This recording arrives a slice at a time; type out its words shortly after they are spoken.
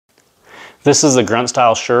This is a Grunt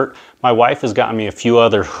Style shirt. My wife has gotten me a few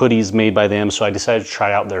other hoodies made by them, so I decided to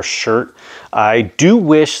try out their shirt. I do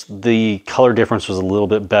wish the color difference was a little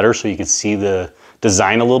bit better so you could see the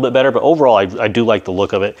design a little bit better, but overall I do like the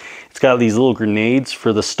look of it. It's got these little grenades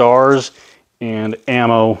for the stars and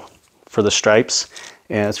ammo for the stripes,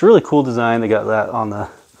 and it's a really cool design. They got that on the,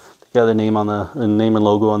 they got the name on the name and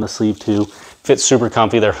logo on the sleeve too. Fits super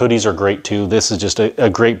comfy. Their hoodies are great too. This is just a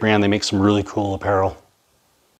great brand. They make some really cool apparel.